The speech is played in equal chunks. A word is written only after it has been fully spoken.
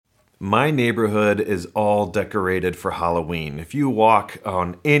My neighborhood is all decorated for Halloween. If you walk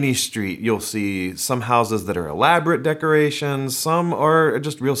on any street, you'll see some houses that are elaborate decorations, some are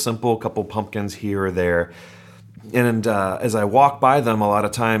just real simple, couple pumpkins here or there. And as I walk by them, a lot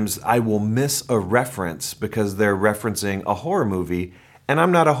of times I will miss a reference because they're referencing a horror movie, and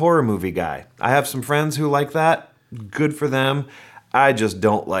I'm not a horror movie guy. I have some friends who like that. Good for them. I just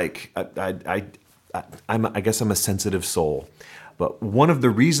don't like. I guess I'm a sensitive soul. But one of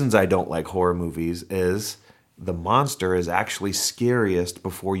the reasons I don't like horror movies is the monster is actually scariest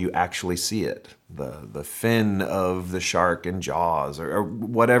before you actually see it. The fin of the shark in Jaws or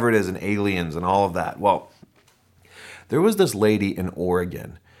whatever it is in Aliens and all of that. Well, there was this lady in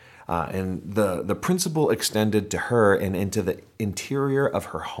Oregon, and the principle extended to her and into the interior of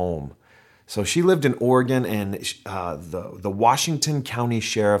her home. So she lived in Oregon, and the Washington County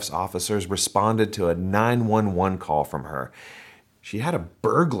Sheriff's officers responded to a 911 call from her. She had a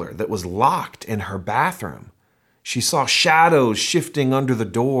burglar that was locked in her bathroom. She saw shadows shifting under the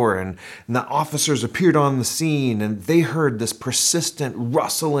door, and the officers appeared on the scene, and they heard this persistent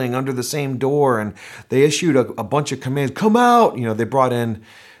rustling under the same door, and they issued a bunch of commands. Come out! They brought in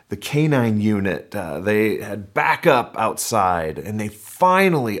the canine unit. They had backup outside, and they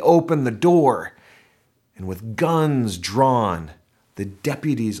finally opened the door. And with guns drawn, the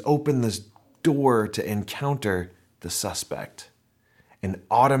deputies opened this door to encounter the suspect. An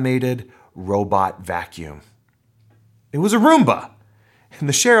automated robot vacuum. It was a Roomba. In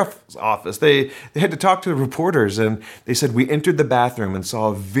the sheriff's office, they had to talk to the reporters, and they said, we entered the bathroom and saw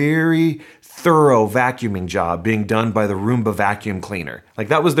a very thorough vacuuming job being done by the Roomba vacuum cleaner. Like,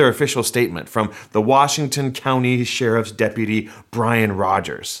 that was their official statement from the Washington County Sheriff's Deputy Brian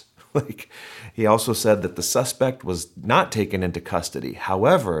Rogers. He also said that the suspect was not taken into custody.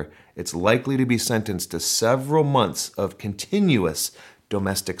 However, it's likely to be sentenced to several months of continuous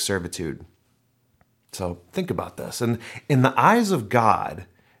domestic servitude. So think about this. And in the eyes of God,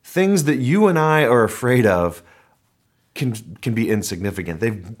 things that you and I are afraid of can be insignificant.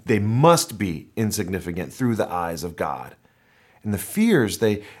 They must be insignificant through the eyes of God. And the fears,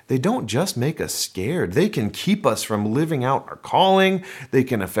 they don't just make us scared. They can keep us from living out our calling. They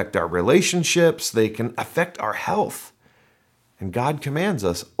can affect our relationships. They can affect our health. And God commands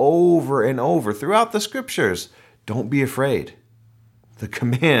us over and over throughout the scriptures, don't be afraid. The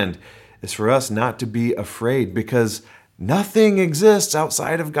command is for us not to be afraid because nothing exists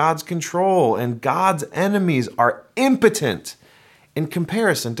outside of God's control, and God's enemies are impotent in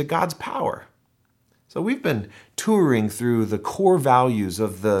comparison to God's power. So we've been touring through the core values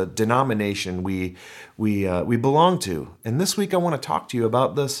of the denomination we belong to. And this week I want to talk to you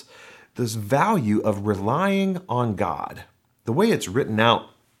about this value of relying on God. The way it's written out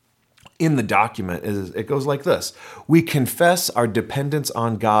in the document it goes like this. We confess our dependence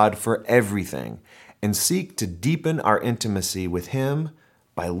on God for everything and seek to deepen our intimacy with Him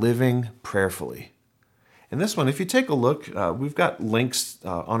by living prayerfully. And this one, if you take a look, we've got links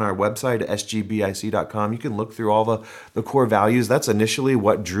on our website at sgbic.com. You can look through all the core values. That's initially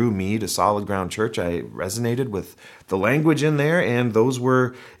what drew me to Solid Ground Church. I resonated with the language in there, and those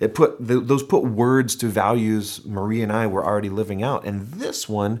put words to values Marie and I were already living out. And this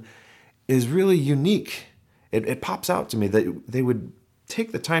one is really unique. It pops out to me that they would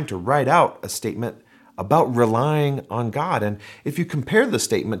take the time to write out a statement about relying on God. And if you compare the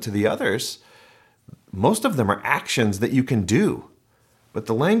statement to the others, most of them are actions that you can do. But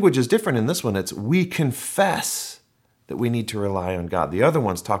the language is different in this one. It's we confess that we need to rely on God. The other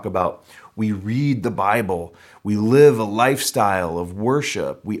ones talk about we read the Bible, we live a lifestyle of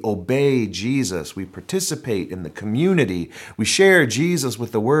worship, we obey Jesus, we participate in the community, we share Jesus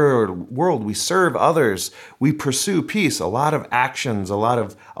with the world, we serve others, we pursue peace, a lot of actions, a lot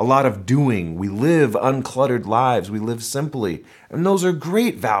of doing. We live uncluttered lives, we live simply. And those are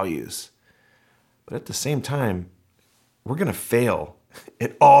great values. But at the same time, we're going to fail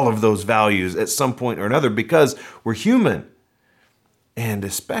at all of those values at some point or another because we're human. And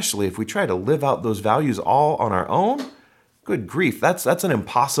especially if we try to live out those values all on our own, good grief, that's an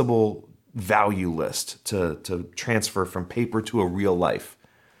impossible value list to transfer from paper to a real life.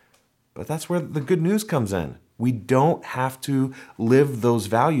 But that's where the good news comes in. We don't have to live those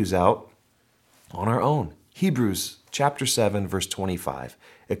values out on our own. Hebrews chapter 7, verse 25,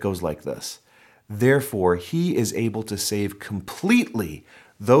 it goes like this. Therefore, He is able to save completely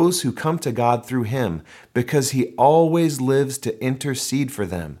those who come to God through Him, because He always lives to intercede for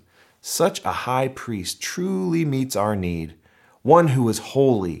them. Such a high priest truly meets our need, one who is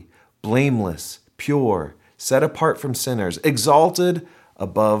holy, blameless, pure, set apart from sinners, exalted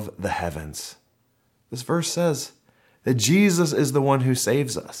above the heavens. This verse says that Jesus is the one who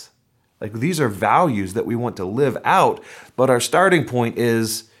saves us. Like these are values that we want to live out, but our starting point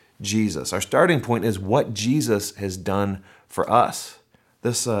is Jesus. Our starting point is what Jesus has done for us.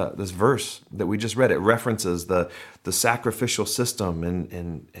 This verse that we just read, it references the sacrificial system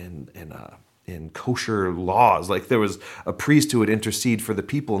in kosher laws. Like there was a priest who would intercede for the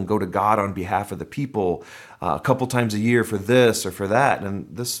people and go to God on behalf of the people a couple times a year for this or for that.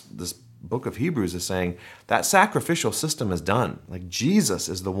 And this book of Hebrews is saying that sacrificial system is done. Like Jesus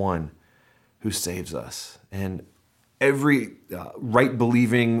is the one who saves us. And every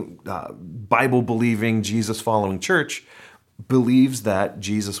right-believing, Bible-believing, Jesus-following church believes that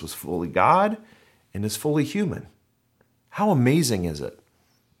Jesus was fully God and is fully human. How amazing is it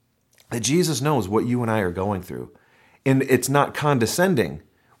that Jesus knows what you and I are going through? And it's not condescending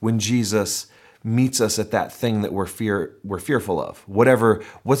when Jesus meets us at that thing that we're fearful of.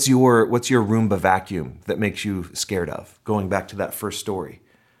 What's your Roomba vacuum that makes you scared of? Going back to that first story.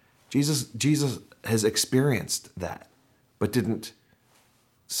 Jesus has experienced that, but didn't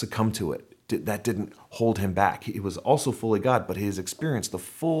succumb to it. That didn't hold him back. He was also fully God, but he has experienced the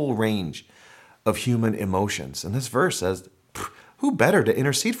full range of human emotions. And this verse says, who better to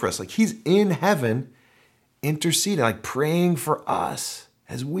intercede for us? Like he's in heaven interceding, like praying for us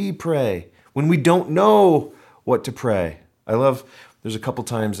as we pray when we don't know what to pray. There's a couple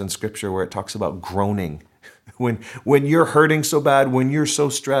times in scripture where it talks about groaning. When you're hurting so bad, when you're so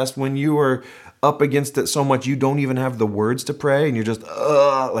stressed, when you are up against it so much you don't even have the words to pray and you're just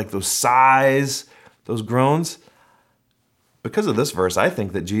like those sighs, those groans. Because of this verse, I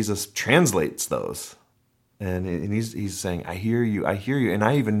think that Jesus translates those. And he's saying, I hear you, and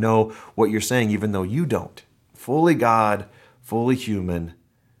I even know what you're saying even though you don't. Fully God, fully human,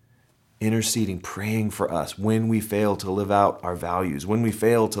 interceding, praying for us when we fail to live out our values, when we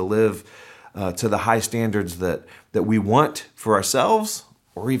fail to live to the high standards that we want for ourselves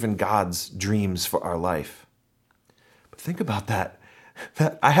or even God's dreams for our life. But think about that.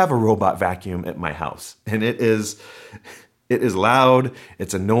 I have a robot vacuum at my house, and it is loud,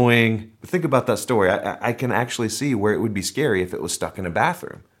 it's annoying. But think about that story. I can actually see where it would be scary if it was stuck in a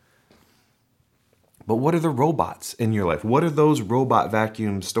bathroom. But what are the robots in your life? What are those robot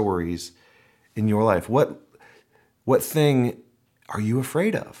vacuum stories in your life? What thing are you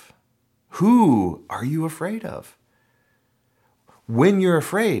afraid of? Who are you afraid of? When you're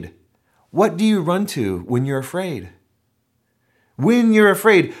afraid, what do you run to when you're afraid? When you're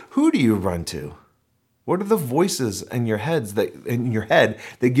afraid, who do you run to? What are the voices in your head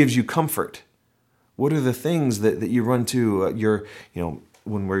that gives you comfort? What are the things that you run to?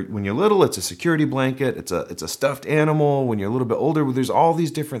 When you're little, it's a security blanket, it's a stuffed animal. When you're a little bit older, there's all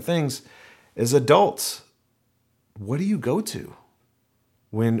these different things. As adults, what do you go to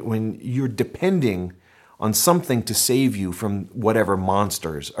when you're depending on something to save you from whatever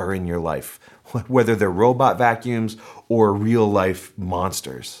monsters are in your life, whether they're robot vacuums or real life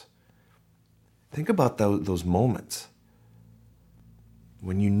monsters? Think about those moments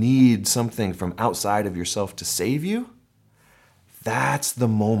when you need something from outside of yourself to save you. That's the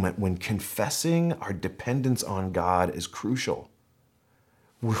moment when confessing our dependence on God is crucial.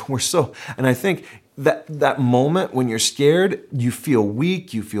 And I think that moment when you're scared, you feel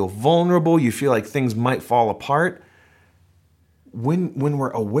weak, you feel vulnerable, you feel like things might fall apart. When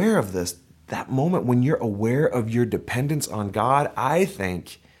we're aware of this, that moment when you're aware of your dependence on God, I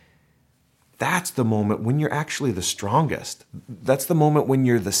think that's the moment when you're actually the strongest. That's the moment when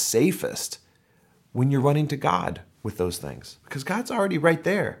you're the safest, when you're running to God with those things, because God's already right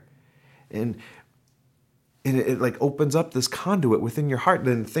there. And it like opens up this conduit within your heart,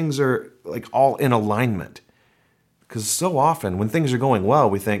 then things are like all in alignment. Because so often when things are going well,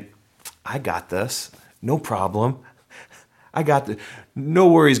 we think, I got this, no problem. I got this. No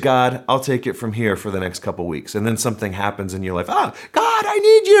worries, God, I'll take it from here for the next couple weeks. And then something happens in your life. God, I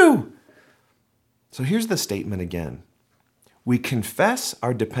need you. So here's the statement again. We confess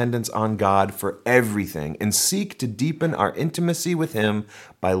our dependence on God for everything and seek to deepen our intimacy with Him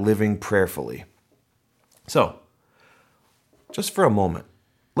by living prayerfully. So, just for a moment,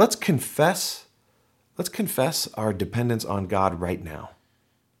 let's confess our dependence on God right now.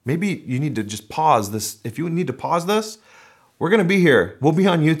 Maybe you need to just pause this. If you need to pause this, we're going to be here. We'll be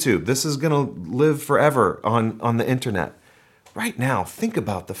on YouTube. This is going to live forever on the internet. Right now, think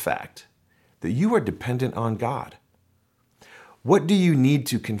about the fact that you are dependent on God. What do you need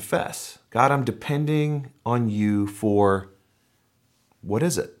to confess? God, I'm depending on you for, what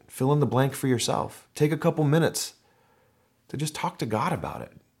is it? Fill in the blank for yourself. Take a couple minutes to just talk to God about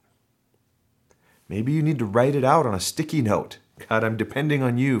it. Maybe you need to write it out on a sticky note. God, I'm depending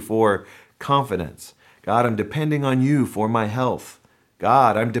on you for confidence. God, I'm depending on you for my health.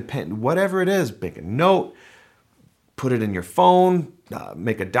 God, I'm dependent, whatever it is, make a note, put it in your phone,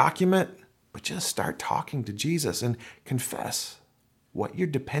 make a document, but just start talking to Jesus and confess what you're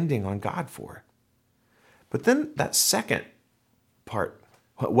depending on God for. But then that second part,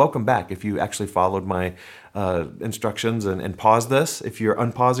 welcome back. If you actually followed my instructions and paused this, if you're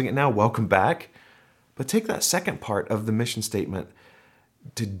unpausing it now, welcome back. But take that second part of the mission statement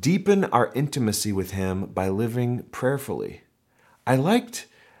to deepen our intimacy with Him by living prayerfully. I liked,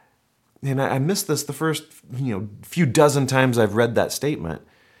 and I missed this the first few dozen times I've read that statement,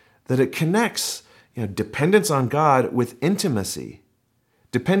 that it connects dependence on God with intimacy.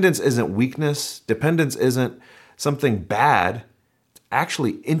 Dependence isn't weakness. Dependence isn't something bad. It's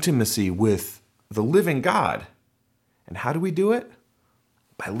actually intimacy with the living God. And how do we do it?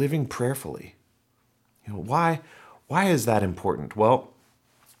 By living prayerfully. Why is that important? Well,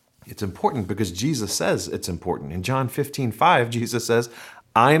 it's important because Jesus says it's important. In John 15:5, Jesus says,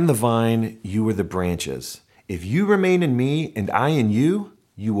 I am the vine, you are the branches. If you remain in me and I in you,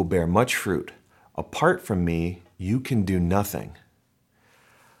 you will bear much fruit. Apart from me, you can do nothing.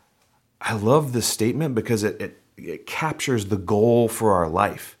 I love this statement because it captures the goal for our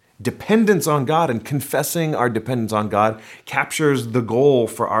life. Dependence on God and confessing our dependence on God captures the goal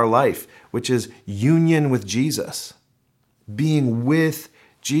for our life, which is union with Jesus, being with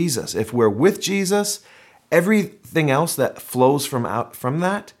Jesus. If we're with Jesus, everything else that flows from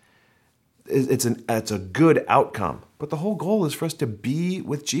that, it's a good outcome. But the whole goal is for us to be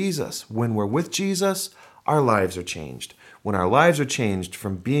with Jesus. When we're with Jesus, our lives are changed. When our lives are changed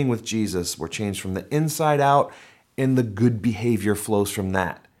from being with Jesus, we're changed from the inside out, and the good behavior flows from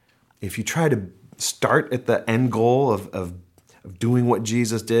that. If you try to start at the end goal of doing what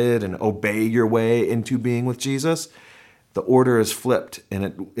Jesus did and obey your way into being with Jesus, the order is flipped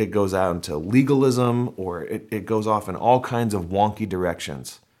and it goes out into legalism, or it goes off in all kinds of wonky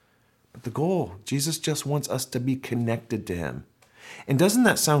directions. But the goal, Jesus just wants us to be connected to Him. And doesn't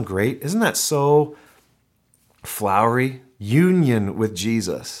that sound great? Isn't that so flowery? Union with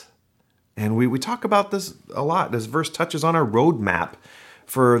Jesus. And we talk about this a lot. This verse touches on our roadmap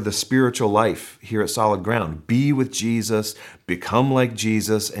for the spiritual life here at Solid Ground. Be with Jesus, become like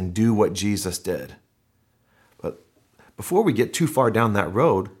Jesus, and do what Jesus did. But before we get too far down that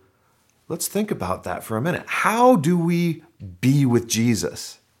road, let's think about that for a minute. How do we be with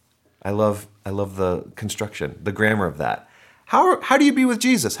Jesus? I love the construction, the grammar of that. How do you be with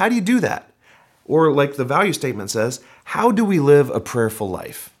Jesus? How do you do that? Or like the value statement says, how do we live a prayerful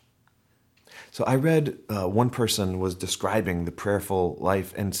life? So I read one person was describing the prayerful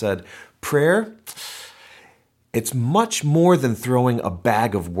life and said, prayer, it's much more than throwing a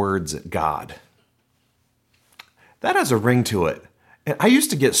bag of words at God. That has a ring to it. And I used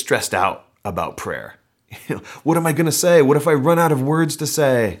to get stressed out about prayer. What am I going to say? What if I run out of words to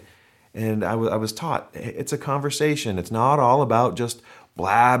say? And I was taught it's a conversation. It's not all about just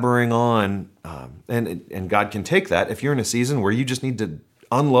blabbering on. And God can take that. If you're in a season where you just need to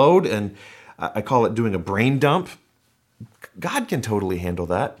unload, and I call it doing a brain dump, God can totally handle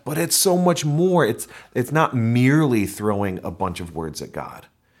that. But it's so much more. It's not merely throwing a bunch of words at God.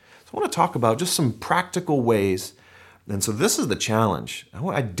 So I want to talk about just some practical ways. And so this is the challenge.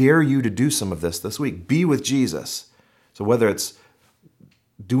 I dare you to do some of this week. Be with Jesus. So whether it's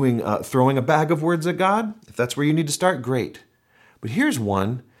throwing a bag of words at God, if that's where you need to start, great. But here's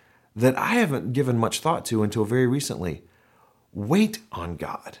one that I haven't given much thought to until very recently. Wait on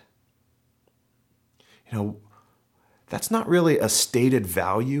God. That's not really a stated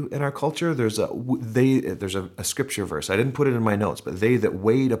value in our culture. There's a scripture verse. I didn't put it in my notes, but they that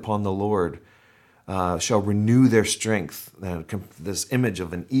wait upon the Lord shall renew their strength. This image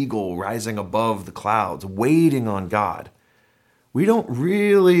of an eagle rising above the clouds, waiting on God. We don't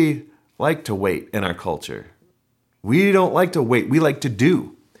really like to wait in our culture. We don't like to wait. We like to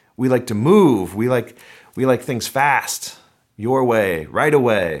do. We like to move. We like things fast, your way,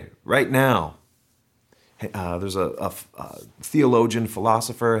 right now. There's a theologian,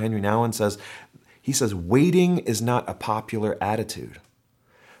 philosopher, Henry Nouwen says, waiting is not a popular attitude.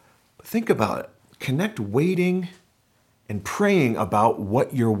 But think about it. Connect waiting and praying about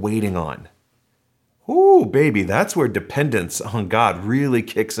what you're waiting on. Ooh, baby, that's where dependence on God really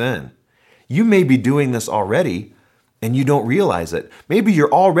kicks in. You may be doing this already and you don't realize it. Maybe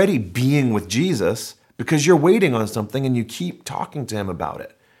you're already being with Jesus because you're waiting on something and you keep talking to Him about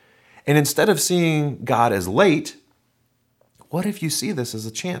it. And instead of seeing God as late, what if you see this as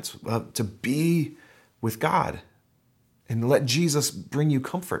a chance to be with God and let Jesus bring you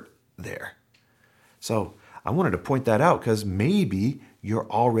comfort there? So I wanted to point that out because maybe you're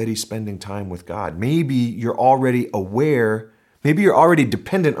already spending time with God. Maybe you're already aware Maybe you're already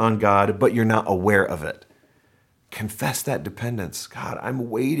dependent on God, but you're not aware of it. Confess that dependence. God, I'm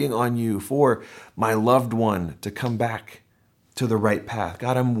waiting on you for my loved one to come back to the right path.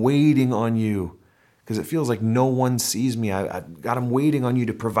 God, I'm waiting on you because it feels like no one sees me. God, I'm waiting on you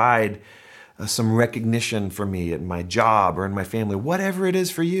to provide some recognition for me at my job or in my family, whatever it is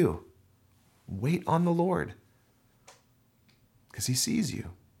for you. Wait on the Lord because he sees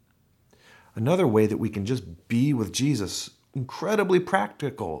you. Another way that we can just be with Jesus, incredibly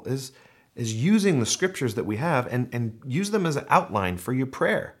practical, is using the scriptures that we have and use them as an outline for your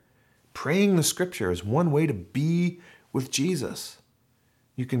prayer. Praying the scripture is one way to be with Jesus.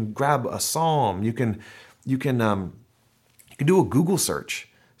 You can grab a psalm. You can do a Google search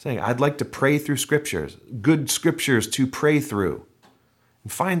saying, I'd like to pray through scriptures, good scriptures to pray through.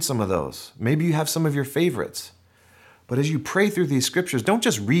 And find some of those. Maybe you have some of your favorites. But as you pray through these scriptures, don't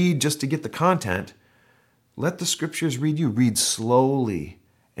just read just to get the content. Let the scriptures read you. Read slowly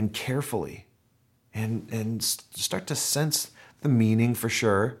and carefully and start to sense the meaning for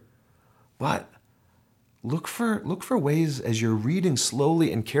sure. But look for ways as you're reading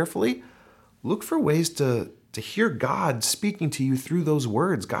slowly and carefully, look for ways to hear God speaking to you through those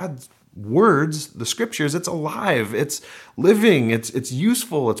words. God's words, the scriptures, it's alive, it's living, it's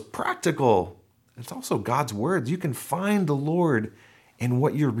useful, it's practical. It's also God's words. You can find the Lord in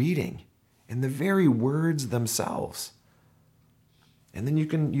what you're reading, in the very words themselves. And then you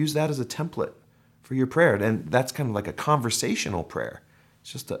can use that as a template for your prayer. And that's kind of like a conversational prayer.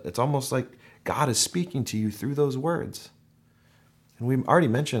 It's almost like God is speaking to you through those words. And we've already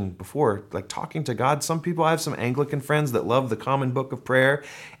mentioned before, like talking to God. Some people, I have some Anglican friends that love the Common Book of Prayer.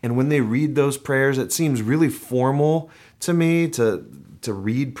 And when they read those prayers, it seems really formal to me to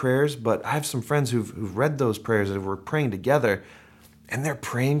read prayers. But I have some friends who've read those prayers and we're praying together, and they're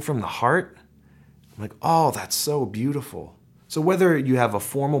praying from the heart. I'm like, oh, that's so beautiful. So whether you have a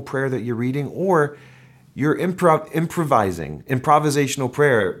formal prayer that you're reading or you're improvisational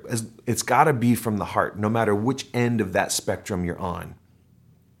prayer, it's got to be from the heart, no matter which end of that spectrum you're on.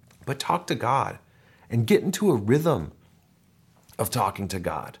 But talk to God and get into a rhythm of talking to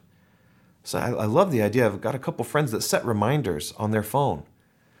God. So I love the idea. I've got a couple friends that set reminders on their phone.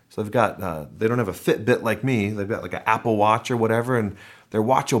 So they don't have a Fitbit like me. They've got like an Apple Watch or whatever, and their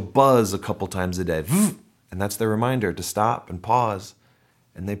watch will buzz a couple times a day. And that's their reminder to stop and pause,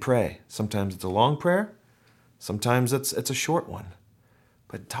 and they pray. Sometimes it's a long prayer. Sometimes it's a short one.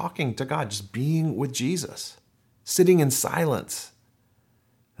 But talking to God, just being with Jesus, sitting in silence,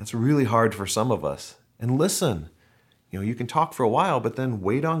 that's really hard for some of us. And listen, you can talk for a while, but then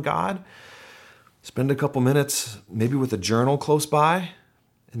wait on God. Spend a couple minutes maybe with a journal close by.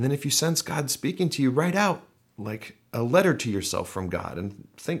 And then if you sense God speaking to you, write out like a letter to yourself from God and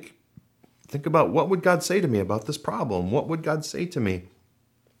think about, what would God say to me about this problem? What would God say to me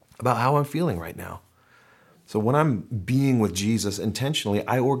about how I'm feeling right now? So when I'm being with Jesus intentionally,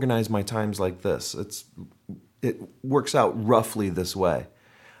 I organize my times like this. It works out roughly this way.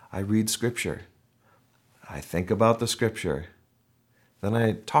 I read scripture. I think about the scripture. Then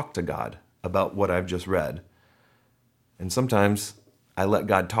I talk to God about what I've just read. And sometimes I let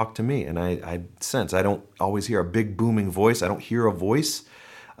God talk to me, and I sense. I don't always hear a big booming voice. I don't hear a voice.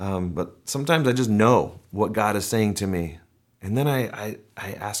 But sometimes I just know what God is saying to me. And then I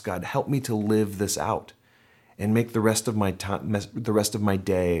ask God, help me to live this out and make the rest of my time, the rest of my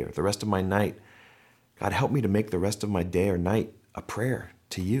day, or the rest of my night. God, help me to make the rest of my day or night a prayer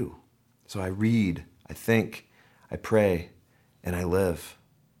to you. So I read, I think, I pray, and I live,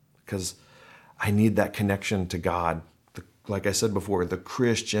 because I need that connection to God. Like I said before, the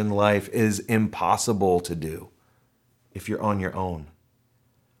Christian life is impossible to do if you're on your own.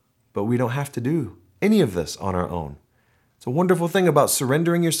 But we don't have to do any of this on our own. It's a wonderful thing about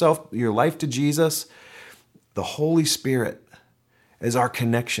surrendering your life to Jesus. The Holy Spirit is our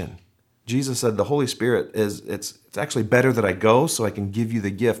connection. Jesus said the Holy Spirit it's actually better that I go so I can give you the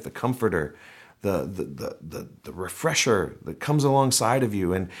gift, the comforter, the refresher that comes alongside of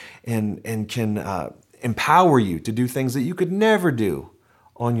you and can empower you to do things that you could never do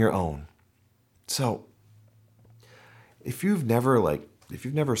on your own. So if you've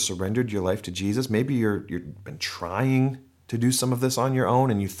never surrendered your life to Jesus, maybe you've been trying to do some of this on your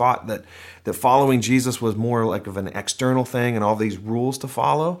own, and you thought that following Jesus was more like of an external thing and all these rules to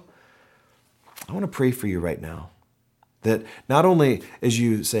follow. I want to pray for you right now that not only as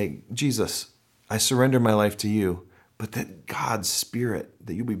you say, Jesus, I surrender my life to you, but that God's Spirit,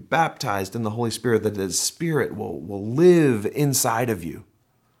 that you'll be baptized in the Holy Spirit, that His Spirit will live inside of you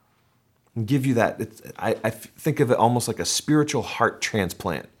and give you that. I think of it almost like a spiritual heart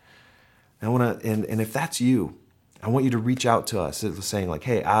transplant. And if that's you, I want you to reach out to us saying like,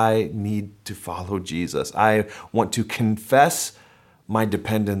 hey, I need to follow Jesus. I want to confess my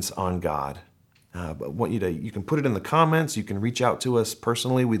dependence on God. But I want you can put it in the comments. You can reach out to us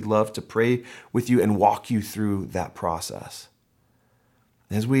personally. We'd love to pray with you and walk you through that process.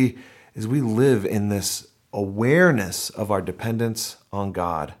 As we live in this awareness of our dependence on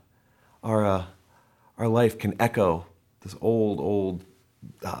God, our life can echo this old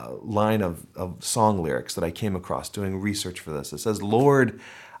line of song lyrics that I came across doing research for this. It says, Lord,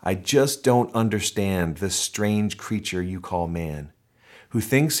 I just don't understand this strange creature you call man, who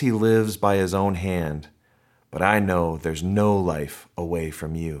thinks he lives by his own hand, but I know there's no life away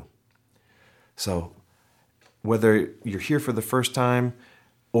from you. So whether you're here for the first time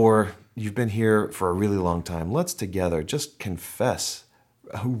or you've been here for a really long time, let's together just confess,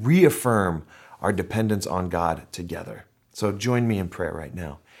 reaffirm our dependence on God together. So join me in prayer right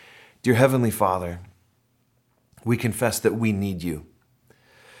now. Dear Heavenly Father, we confess that we need you.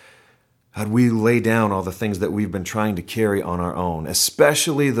 God, we lay down all the things that we've been trying to carry on our own,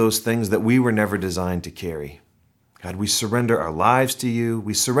 especially those things that we were never designed to carry. God, we surrender our lives to you.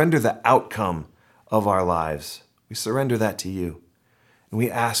 We surrender the outcome of our lives. We surrender that to you. And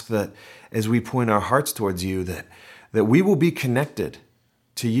we ask that as we point our hearts towards you, that we will be connected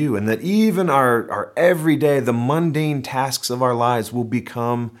to you, and that even our everyday, the mundane tasks of our lives will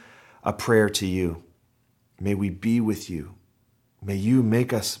become a prayer to you. May we be with you. May you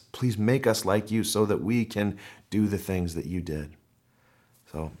please make us like you so that we can do the things that you did.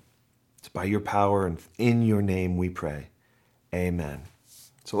 So it's by your power and in your name we pray. Amen.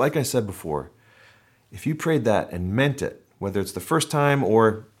 So like I said before, if you prayed that and meant it, whether it's the first time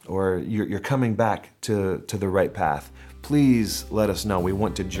or you're coming back to the right path, please let us know. We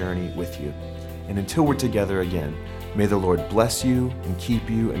want to journey with you. And until we're together again, may the Lord bless you and keep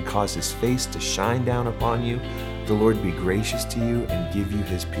you and cause his face to shine down upon you. The Lord be gracious to you and give you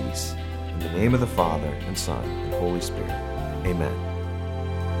his peace. In the name of the Father and Son and Holy Spirit. Amen.